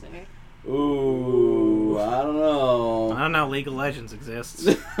as Destiny. Ooh, I don't I know. don't know. League of Legends exists.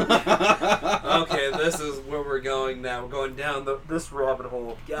 Okay, this is where we're going now. We're going down this rabbit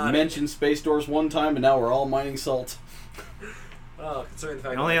hole. God. Mentioned space doors one time, and now we're all mining salt. Oh, considering the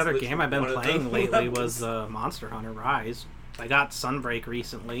fact The only that's other literally game I've been one of playing the lately levels. was Monster Hunter Rise. I got Sunbreak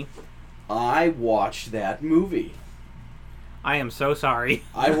recently. I watched that movie. I am so sorry.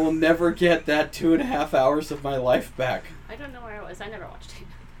 I will never get that 2.5 hours of my life back. I don't know where I was. I never watched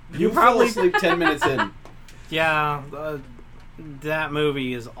it. You probably- fell asleep 10 minutes in. Yeah, that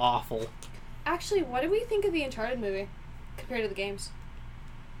movie is awful. Actually, what do we think of the Uncharted movie compared to the games?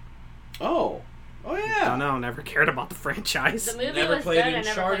 Oh. Oh, yeah. Don't know. Never cared about the franchise. The movie Never was played good. I never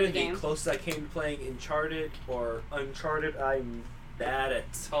played the Uncharted. game. The closest I came to playing Uncharted or Uncharted, I'm bad at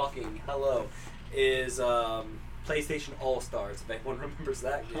talking. Hello, is PlayStation All Stars. If anyone remembers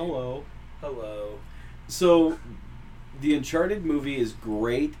that game. Hello. Hello. So, The Uncharted movie is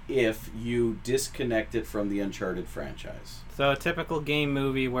great if you disconnect it from the Uncharted franchise. So a typical game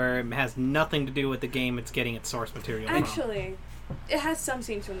movie where it has nothing to do with the game it's getting its source material from. Actually, it has some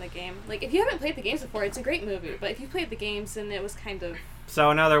scenes from the game. Like, if you haven't played the games before, it's a great movie. But if you played the games, then it was kind of... So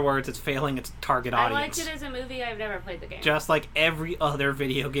in other words, it's failing its target I audience. liked it as a movie. I've never played the game. Just like every other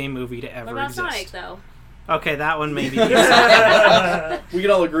video game movie to ever What about exist. Sonic, though? Okay, that one maybe. We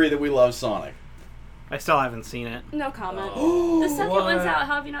can all agree that we love Sonic. I still haven't seen it. No comment. The second What? one's out.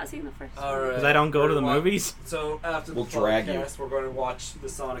 How have you not seen the first one? Alright. Because I don't go to the movies. So after the We'll drag you. podcast, we're going to watch the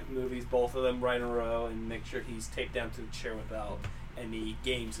Sonic movies, both of them right in a row, and make sure he's taped down to the chair without any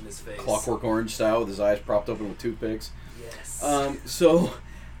games in his face. Clockwork Orange style with his eyes propped open with toothpicks. Yes.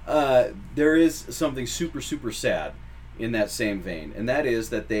 There is something super, super sad in that same vein, and that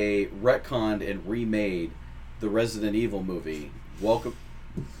is that they retconned and remade the Resident Evil movie. Welcome.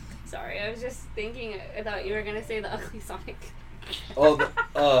 Sorry, I was just thinking. I thought you were gonna say the ugly Sonic.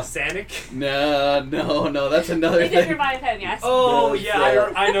 Oh, Sonic? no, that's another They did thing. your mind pen, yes. Oh, Yes,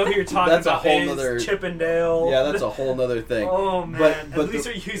 yeah, I know who you're talking That's a about. whole It's nother- Chippendale. Yeah, that's a whole nother thing. Oh, man. But At least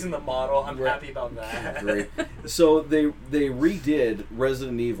they're using the model. I'm Right. happy about that. Great. So they redid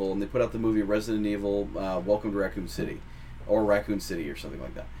Resident Evil, and they put out the movie Resident Evil Welcome to Raccoon City, or Raccoon City, or something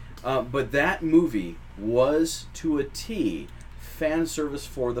like that. But that movie was, to a T, fan service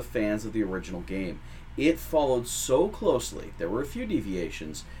for the fans of the original game. It followed so closely. There were a few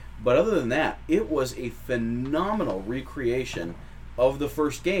deviations, but other than that, it was a phenomenal recreation of the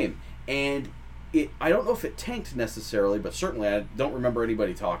first game. And I don't know if it tanked necessarily, but certainly I don't remember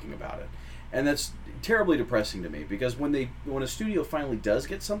anybody talking about it. And that's terribly depressing to me, because when a studio finally does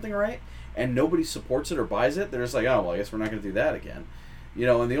get something right and nobody supports it or buys it, they're just like, oh, well, I guess we're not going to do that again. You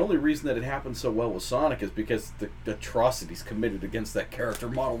know, and the only reason that it happened so well with Sonic is because the atrocities committed against that character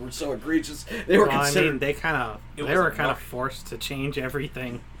model were so egregious. They were considered... I mean, they It were was a kind of mar- forced to change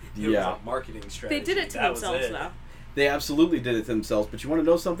everything. It was Yeah. a marketing strategy. They did it to That was themselves, it. though. They absolutely did it themselves, but you want to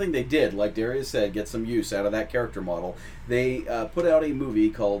know something? They did, like Darius said, get some use out of that character model. They put out a movie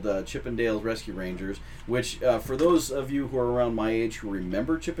called Chippendales Rescue Rangers, which, for those of you who are around my age who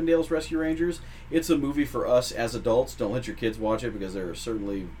remember Chippendales Rescue Rangers, it's a movie for us as adults. Don't let your kids watch it, because there are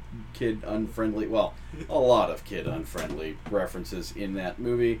certainly kid-unfriendly, well, a lot of kid-unfriendly references in that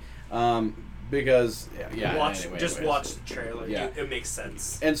movie. Because yeah, Watch anyways. the trailer. Yeah. It makes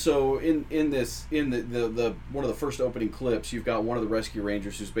sense. And so in the one of the first opening clips, you've got one of the Rescue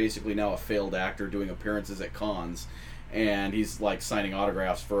Rangers who's basically now a failed actor doing appearances at cons, and he's like signing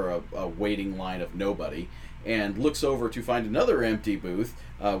autographs for a waiting line of nobody, and looks over to find another empty booth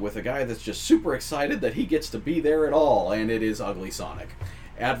with a guy that's just super excited that he gets to be there at all, and it is Ugly Sonic,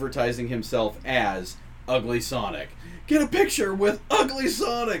 advertising himself as Ugly Sonic. Get a picture with Ugly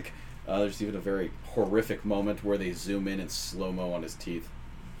Sonic! There's even a very horrific moment where they zoom in and slow-mo on his teeth.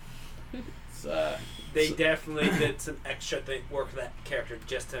 They definitely did some extra work for that character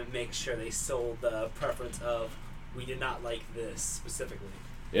just to make sure they sold the preference of, we did not like this specifically.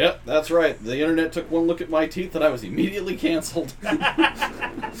 Yep, that's right. The internet took one look at my teeth and I was immediately canceled.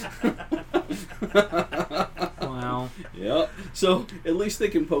 Wow. Yep. So at least they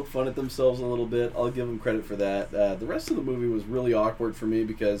can poke fun at themselves a little bit. I'll give them credit for that. The rest of the movie was really awkward for me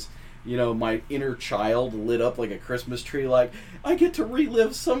because, you know, my inner child lit up like a Christmas tree, like, I get to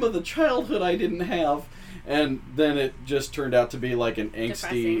relive some of the childhood I didn't have. And then it just turned out to be like an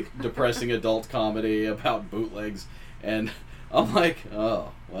angsty, depressing adult comedy about bootlegs. And I'm like,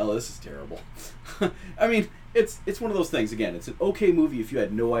 oh, well, this is terrible. I mean, it's one of those things. Again, it's an okay movie if you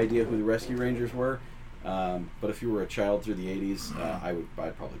had no idea who the Rescue Rangers were. But if you were a child through the 80s,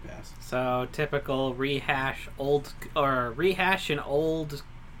 I'd probably pass. So typical rehash an old,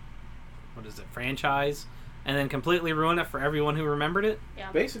 what is it, franchise, and then completely ruin it for everyone who remembered it.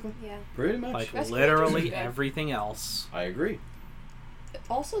 Yeah. Basically. Yeah. Pretty much. Like Rescue literally Rangers is good. everything else. I agree.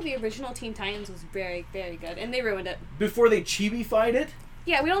 Also, the original Teen Titans was very, very good, and they ruined it. Before they chibi-fied it,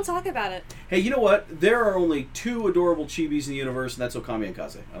 Yeah, we don't talk about it. hey, you know what? There are only two adorable chibis in the universe, and that's Okami and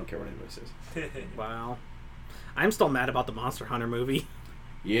Kaze. I don't care what anybody says. Wow. I'm still mad about the Monster Hunter movie.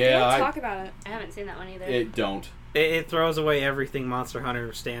 We Yeah, don't talk about it. I haven't seen that one either. it don't. It throws away everything Monster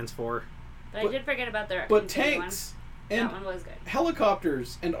Hunter stands for. But I did forget about the But Raccoon City tanks one. and That one was good.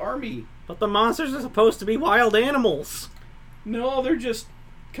 helicopters and army. But the monsters are supposed to be wild animals. No, they're just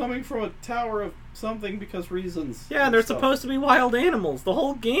coming from a tower of something because reasons. Yeah, they're supposed to be wild animals. The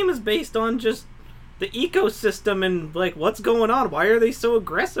whole game is based on just the ecosystem and, like, what's going on. Why are they so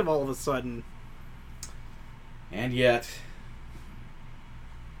aggressive all of a sudden? And yet,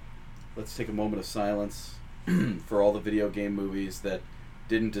 let's take a moment of silence for all the video game movies that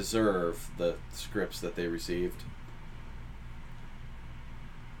didn't deserve the scripts that they received.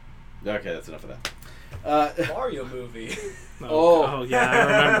 Okay, that's enough of that. Mario movie. Oh, yeah, I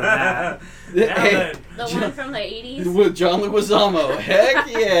remember that. Now Hey, then. The one from the 80s. with John Leguizamo. Heck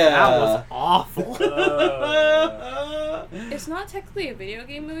yeah! That was awful. It's not technically a video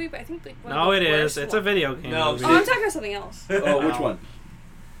game movie, but I think like one No, of it the is. worst It's a ones. video game No, movie. Oh, I'm talking about something else. Oh, which one?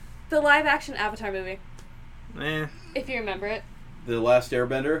 The live action Avatar movie, Eh, if you remember it. The Last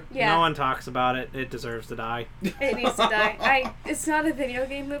Airbender? Yeah. no one talks about it. It deserves to die. It needs to die. It's not a video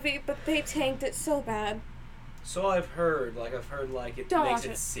game movie, but they tanked it so bad. So I've heard it Don't makes watch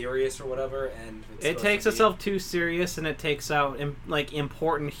it it. serious or whatever, and it's It supposed takes to be itself too serious, and it takes out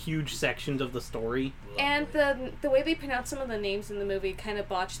important, huge sections of the story. And the way they pronounce some of the names in the movie kind of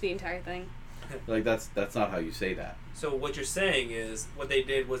botched the entire thing. Like, that's not how you say that. So what you're saying is what they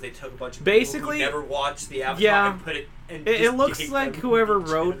did was they took a bunch of Basically- people who never watched the Avatar Yeah. and put it. And It just looks gave like them whoever each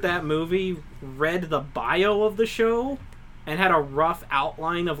wrote other. that movie read the bio of the show and had a rough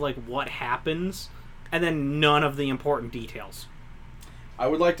outline of like what happens, and then none of the important details. I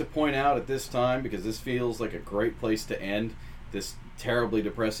would like to point out at this time, because this feels like a great place to end this terribly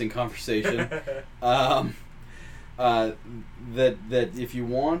depressing conversation, that if you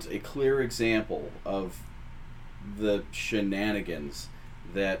want a clear example of the shenanigans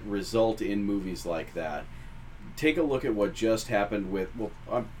that result in movies like that, take a look at what just happened with... Well,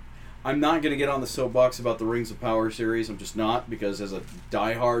 I'm not going to get on the soapbox about the Rings of Power series. I'm just not, because as a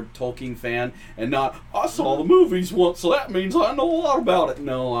diehard Tolkien fan, and not, I saw the movies once, so that means I know a lot about it.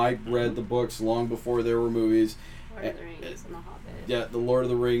 No, I read the books long before there were movies. Lord of the Rings and The Hobbit. Yeah, the Lord of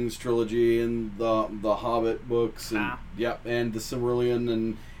the Rings trilogy and the Hobbit books, and and the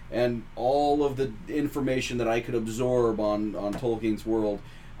Silmarillion, and all of the information that I could absorb on Tolkien's world.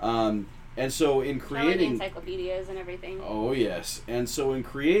 And so in Knowing the creating... encyclopedias and everything. Oh, yes. And so in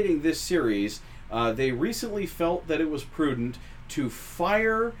creating this series, they recently felt that it was prudent to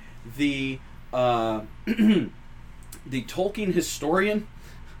fire the the Tolkien historian,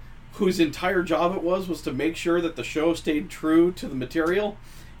 whose entire job it was to make sure that the show stayed true to the material.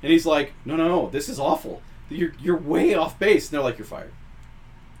 And he's like, no, this is awful. You're way off base. And they're like, you're fired.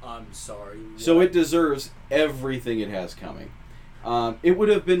 I'm sorry. So what? it deserves everything it has coming. It would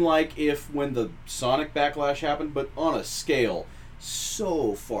have been like if when the Sonic backlash happened, but on a scale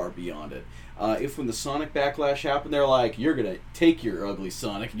so far beyond it. If when the Sonic backlash happened, they're like, you're going to take your ugly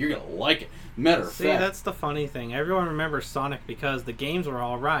Sonic and you're going to like it. Matter of See, fact. that's the funny thing. Everyone remembers Sonic because the games were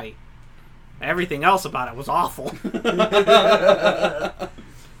all right. Everything else about it was awful.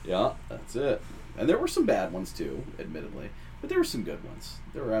 Yeah, that's it. And there were some bad ones too, admittedly. But there were some good ones.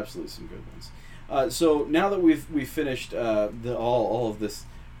 There were absolutely some good ones. So now that we've finished all of this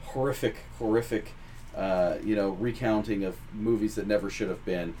horrific recounting of movies that never should have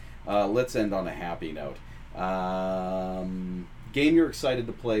been, let's end on a happy note. Game you're excited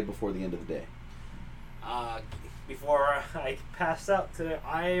to play before the end of the day. Before I pass out today,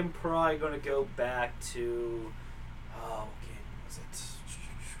 I am probably going to go back to... what game was it?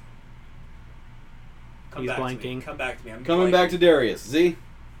 He's blanking. Come back to me. I'm Coming back to Darius. Z?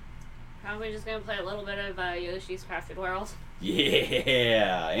 Probably just gonna play a little bit of Yoshi's Crafted World.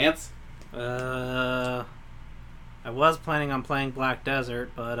 Yeah. Ants? I was planning on playing Black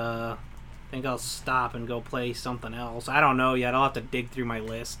Desert, but I think I'll stop and go play something else. I don't know yet. I'll have to dig through my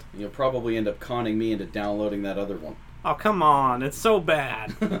list. You'll probably end up conning me into downloading that other one. Oh, come on. It's so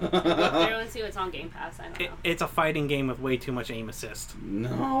bad. Everyone see what's on Game Pass. I don't know. It's a fighting game with way too much aim assist.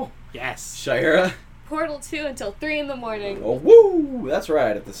 No. Yes. Shira? Portal 2 until 3 in the morning. Oh, woo! That's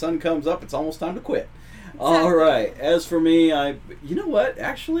right. If the sun comes up, it's almost time to quit. All right. As for me, you know what?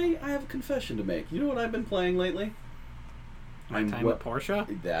 Actually, I have a confession to make. You know what I've been playing lately? My time with Portia?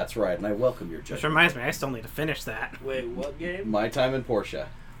 That's right, and I welcome your Which judgment. reminds me, I still need to finish that. Wait, what game? My Time in Portia.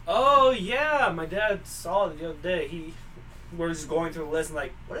 Oh, yeah. My dad saw it the other day. We're just going through the list and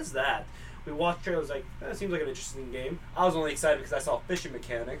like, what is that? We watched it. I was like, that seems like an interesting game. I was only excited because I saw fishing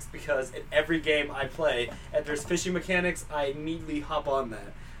mechanics. Because in every game I play, if there's fishing mechanics, I immediately hop on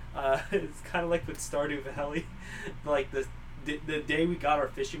that. It's kind of like with Stardew Valley. Like the day we got our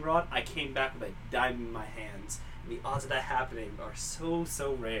fishing rod, I came back with a diamond in my hands. And the odds of that happening are so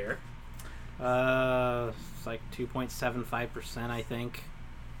rare. It's like 2.75%, I think.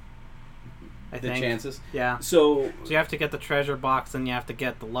 The chances. Yeah. So you have to get the treasure box, and you have to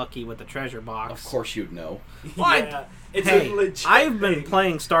get the lucky with the treasure box. of course you'd know. What? Yeah, it's Hey, a legit I've been thing.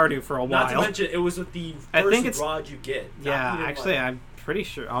 playing Stardew for a Not to while. mention, it was with the I think first it's- rod you get. not Yeah, even actually, like- I'm pretty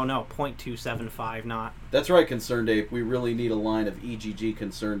sure. Oh no, 0.275, not. That's right, Concerned Ape. We really need a line of EGG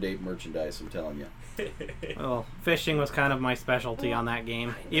Concerned Ape merchandise, I'm telling you. Well, fishing was kind of my specialty on that game,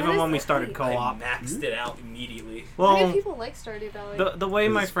 That even is when we the started thing. co-op. I maxed it out immediately. Why do Well, people like Stardew Valley? the way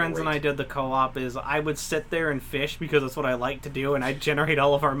my It's friends and great. I did the co-op is I would sit there and fish because that's what I like to do, and I'd generate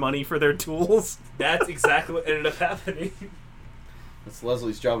all of our money for their tools. That's exactly what ended up happening. That's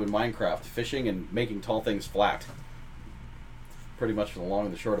Leslie's job in Minecraft, fishing and making tall things flat. Pretty much the long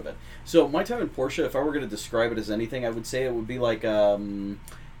and the short of it. So my time in Portia, if I were going to describe it as anything, I would say it would be like an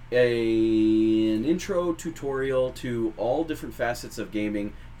intro tutorial to all different facets of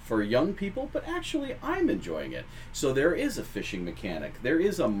gaming for young people, but actually I'm enjoying it. So there is a fishing mechanic, there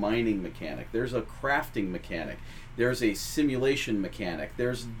is a mining mechanic, there's a crafting mechanic, there's a simulation mechanic,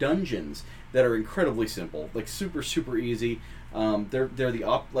 there's dungeons that are incredibly simple, like super easy. They're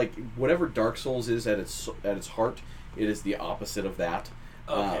the like whatever Dark Souls is at its heart, it is the opposite of that.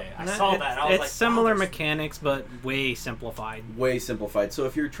 Okay, I And saw that. I was it's like, similar wow, there's- mechanics, but way simplified. Way simplified. So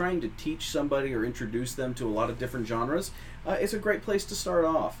if you're trying to teach somebody or introduce them to a lot of different genres, it's a great place to start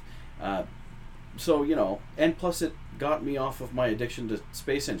off. So, you know, and plus it got me off of my addiction to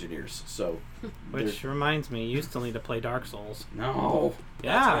Space Engineers. So, Which reminds me, you still need to play Dark Souls. no.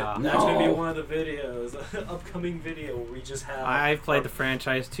 Yeah. That's gonna be No. one of the videos, upcoming video where we just have. I've played the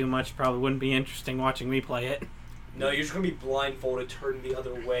franchise too much. Probably wouldn't be interesting watching me play it. No, you're just gonna be blindfolded, turning the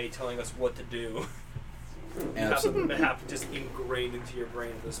other way, telling us what to do. You have Absolutely. the map just ingrained into your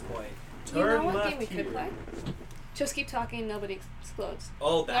brain at this point. You know Turn what left game we here. could play? Just keep talking and nobody explodes.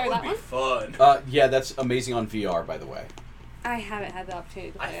 Oh, that Or would that be one? fun. Yeah, that's amazing on VR, by the way. I haven't had the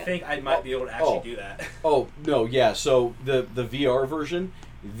opportunity to I play it. think I might be able to actually Oh. do that. Oh, no, yeah. So the VR version,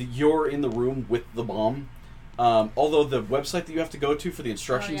 you're in the room with the bomb. Although the website that you have to go to for the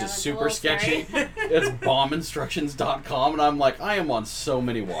instructions yeah, is that's a super little sketchy. scary. It's bombinstructions.com, and I'm like, I am on so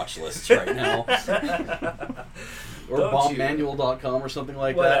many watch lists right now. Or Don't you? bombmanual.com or something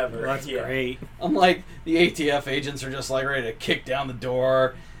like Whatever. That's Yeah. great. that. I'm like, the ATF agents are just like ready to kick down the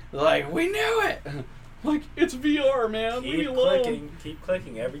door. They're like, we knew it! Like, it's VR, man. Leave me Keep alone. clicking, keep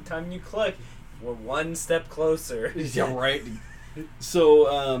clicking. Every time you click, we're one step closer. Yeah, right.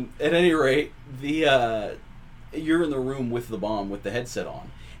 So, at any rate, you're in the room with the bomb with the headset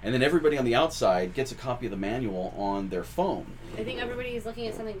on, and then everybody on the outside gets a copy of the manual on their phone. I think everybody is looking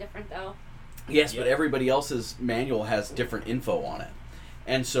at something different though. Yes, but Yeah. everybody else's manual has different info on it,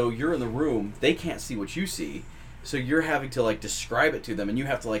 and so you're in the room. They can't see what you see, so you're having to like describe it to them, and you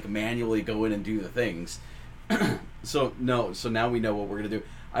have to like manually go in and do the things. So now we know what we're gonna do.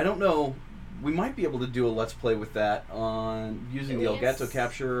 I don't know. We might be able to do a let's play with that on using the Can we Elgato s-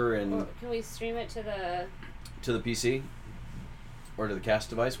 capture and Or can we stream it to the to the PC or to the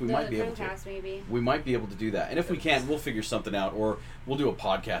cast device. We might be able to. Chromecast maybe? We might be able to do that, and if we can't, we'll figure something out, or we'll do a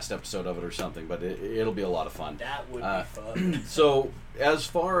podcast episode of it or something. But it'll be a lot of fun. That would Uh, be fun. So, as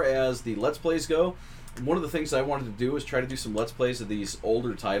far as the Let's Plays go, one of the things I wanted to do is try to do some Let's Plays of these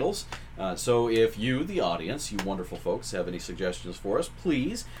older titles. So if you, the audience, you wonderful folks, have any suggestions for us,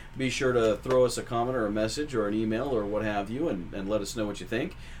 please be sure to throw us a comment or a message or an email or what have you, and let us know what you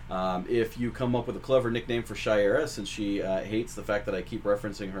think. If you come up with a clever nickname for Shira, since she hates the fact that I keep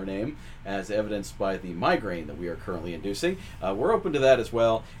referencing her name, as evidenced by the migraine that we are currently inducing, we're open to that as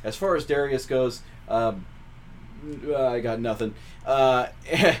well. As far as Darius goes, I got nothing.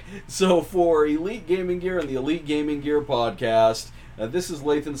 So for Elite Gaming Gear and the Elite Gaming Gear podcast, this is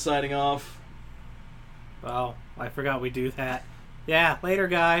Lathan signing off. Oh, I forgot we do that. Yeah, later,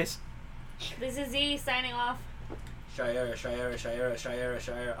 guys. This is Z signing off. Shira.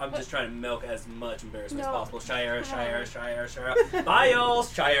 I'm just trying to milk as much embarrassment as No. possible. Shira. Bye, y'all.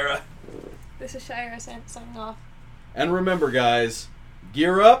 Shira. This is Shira signing off. And remember, guys,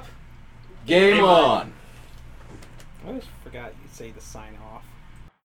 gear up, game on. I always forgot you say the sign off.